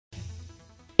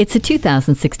It's a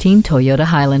 2016 Toyota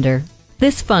Highlander.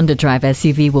 This fun-to-drive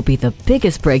SUV will be the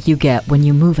biggest break you get when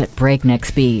you move at breakneck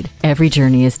speed. Every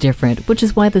journey is different, which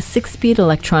is why the 6-speed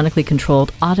electronically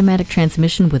controlled automatic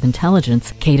transmission with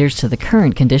intelligence caters to the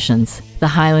current conditions. The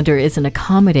Highlander is an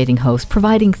accommodating host,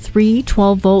 providing 3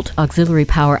 12-volt auxiliary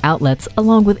power outlets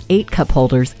along with 8 cup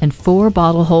holders and 4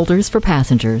 bottle holders for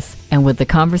passengers. And with the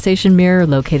conversation mirror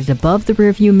located above the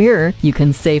rearview mirror, you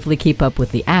can safely keep up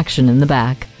with the action in the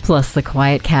back. Plus, the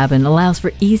quiet cabin allows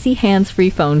for easy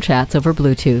hands-free phone chats over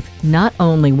Bluetooth. Not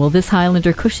only will this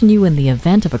Highlander cushion you in the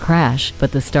event of a crash,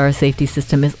 but the Star Safety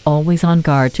System is always on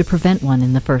guard to prevent one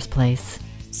in the first place.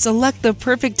 Select the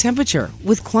perfect temperature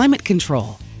with climate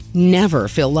control. Never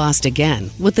feel lost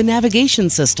again with the navigation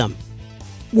system.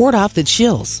 Ward off the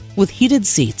chills with heated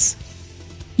seats.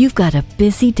 You've got a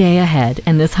busy day ahead,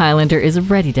 and this Highlander is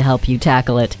ready to help you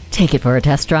tackle it. Take it for a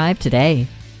test drive today.